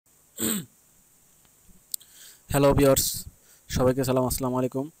Hello viewers, সবাইকে আসসালামু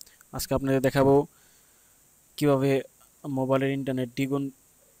আলাইকুম। আজকে আপনাদের দেখাবো কিভাবে মোবাইলের ইন্টারনেট দ্বিগুণ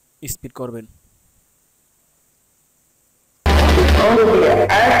স্পিড করবেন।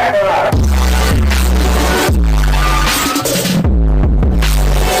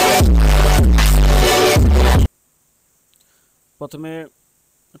 প্রথমে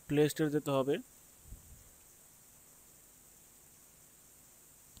প্লে স্টোরে যেতে হবে।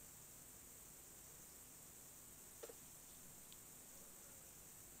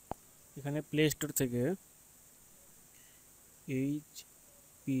 এখানে প্লে স্টোর থেকে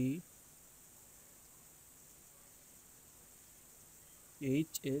HPA+ এই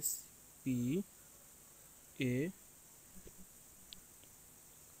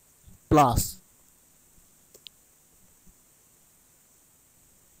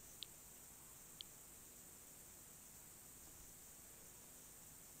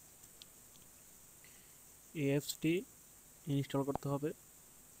অ্যাপসটি ইনস্টল করতে হবে।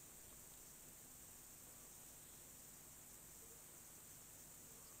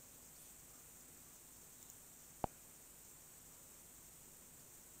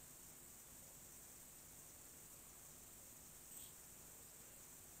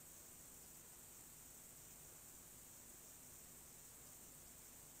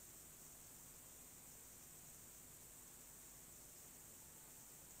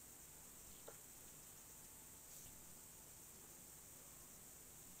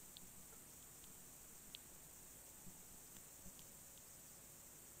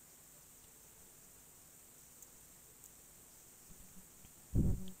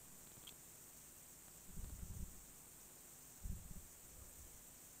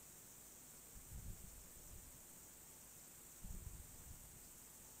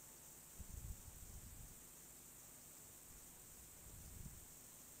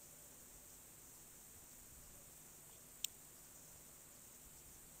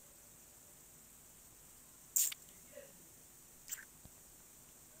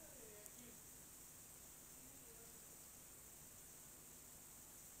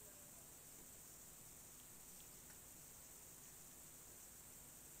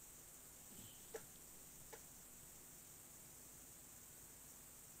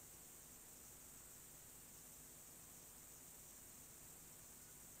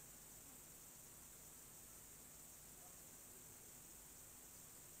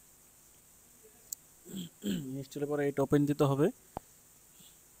 ইনস্টলের পরে এটা ওপেন দিতে হবে।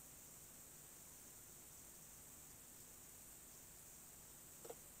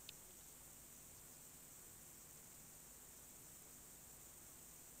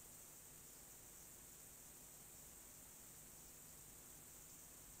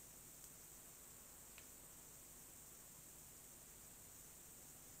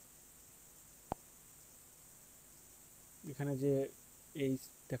 এখানে যে এইচ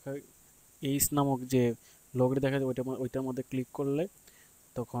দেখা এইচ নামক যে লোগোটি দেখা যায় ওইটার মধ্যে ক্লিক করলে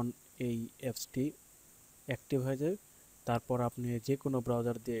তখন এই অ্যাপসটি অ্যাক্টিভ হয়ে যায়। তারপর আপনি যে কোনো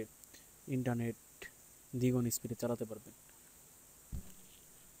ব্রাউজার দিয়ে ইন্টারনেট দ্বিগুণ স্পিডে চালাতে পারবেন।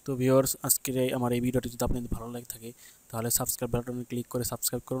 তো ভিউয়ার্স, আজকের আমার এই ভিডিওটি যদি আপনাদের ভালো লাগে থাকে তাহলে সাবস্ক্রাইব বাটনে ক্লিক করে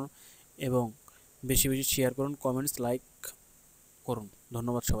সাবস্ক্রাইব করুন এবং বেশি বেশি শেয়ার করুন, কমেন্টস লাইক করুন।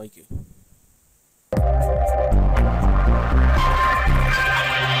 ধন্যবাদ সবাইকে।